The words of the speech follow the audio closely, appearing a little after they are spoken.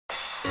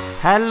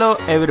Hello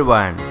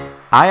everyone,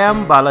 I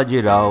am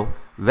Balaji Rao.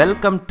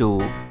 Welcome to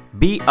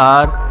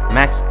BR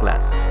Max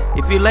class.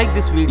 If you like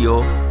this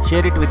video,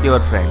 share it with your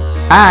friends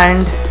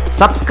and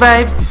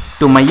subscribe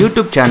to my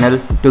YouTube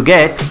channel to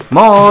get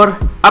more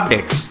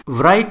updates.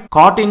 Write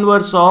cot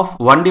inverse of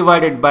 1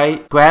 divided by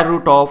square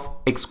root of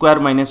x square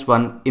minus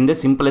 1 in the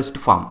simplest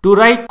form. To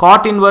write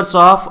cot inverse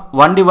of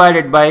 1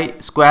 divided by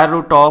square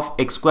root of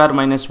x square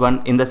minus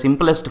 1 in the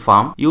simplest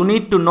form, you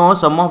need to know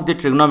some of the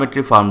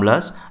trigonometry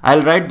formulas.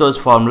 I'll write those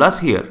formulas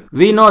here.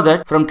 We know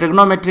that from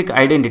trigonometric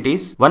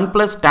identities, 1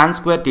 plus tan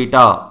square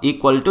theta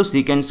equal to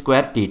secant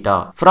square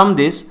theta. From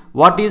this,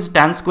 what is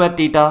tan square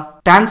theta?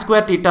 Tan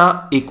square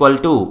theta equal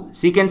to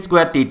secant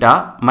square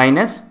theta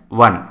minus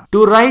 1.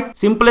 To write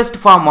simplest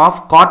form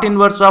of cot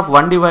inverse of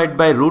 1 divided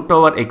by root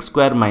over x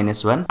square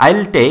minus 1,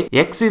 I'll take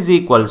x is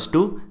equals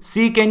to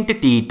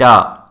secant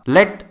theta.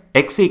 Let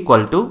x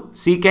equal to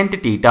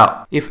secant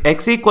theta. If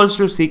x equals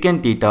to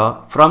secant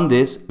theta, from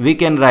this we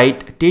can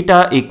write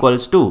theta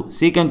equals to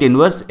secant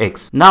inverse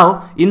x.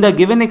 Now in the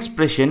given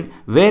expression,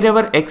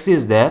 wherever x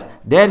is there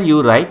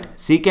you write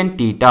secant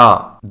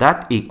theta.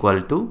 That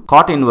equal to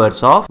cot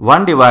inverse of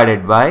 1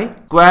 divided by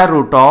square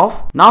root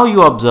of, now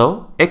you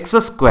observe, x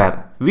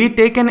square. We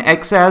taken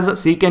x as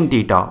secant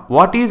theta.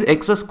 What is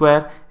x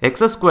square?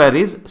 X square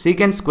is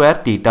secant square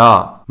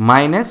theta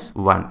minus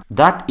 1.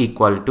 That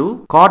equal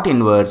to cot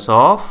inverse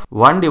of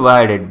 1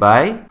 divided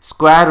by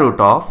square root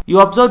of. You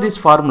observe this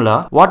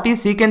formula. What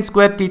is secant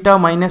square theta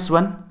minus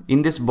 1?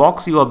 In this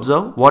box you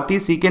observe what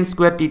is secant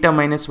square theta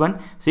minus 1.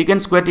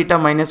 Secant square theta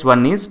minus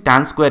 1 is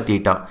tan square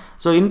theta.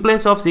 So in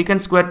place of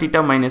secant square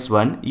theta minus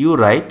 1, you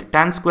write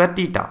tan square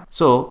theta.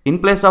 So in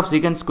place of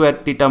secant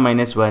square theta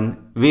minus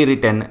 1, we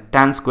written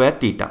tan square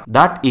theta.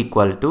 That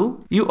equal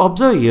to, you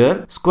observe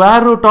here,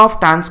 square root of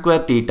tan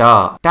square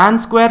theta. Tan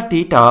square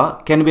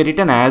theta can be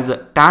written as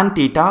tan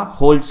theta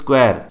whole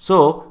square.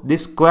 So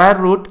this square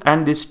root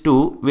and this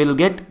 2 will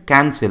get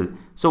cancelled.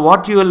 So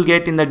what you will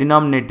get in the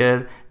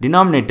denominator?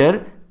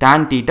 Denominator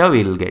tan theta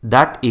will get.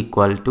 That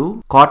equal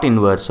to cot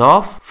inverse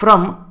of,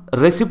 from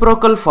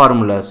reciprocal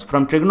formulas,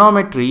 from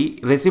trigonometry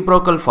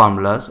reciprocal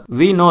formulas,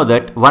 we know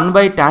that 1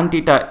 by tan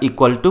theta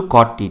equal to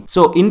cot theta.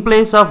 So in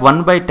place of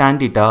 1 by tan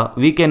theta,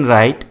 we can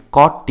write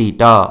cot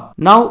theta.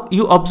 Now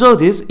you observe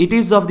this, it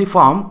is of the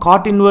form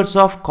cot inverse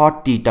of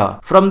cot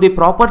theta. From the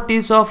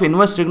properties of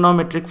inverse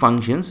trigonometric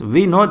functions,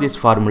 we know this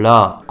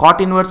formula.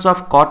 Cot inverse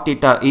of cot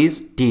theta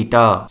is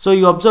theta. So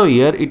you observe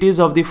here, it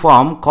is of the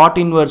form cot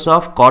inverse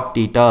of cot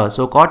theta.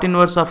 So cot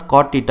inverse of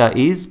cot theta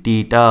is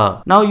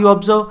theta. Now you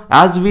observe,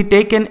 as we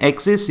taken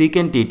x is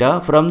secant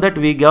theta, from that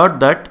we got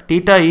that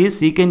theta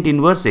is secant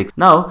inverse x.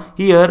 Now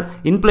here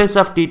in place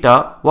of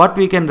theta, what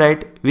we can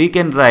write? We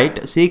can write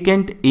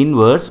secant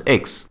inverse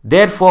x.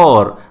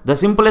 Therefore, the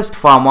simplest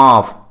form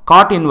of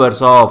cot inverse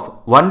of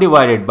 1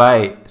 divided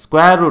by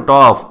square root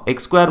of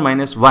x square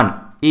minus 1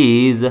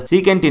 is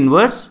secant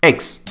inverse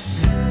x.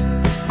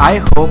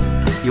 I hope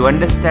you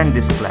understand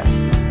this class.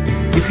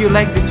 If you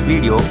like this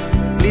video,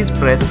 please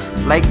press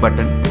like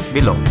button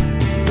below.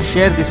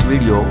 Share this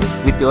video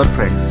with your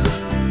friends.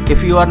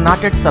 If you are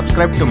not yet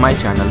subscribed to my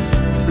channel,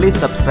 please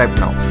subscribe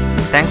now.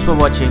 Thanks for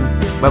watching.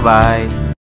 Bye bye.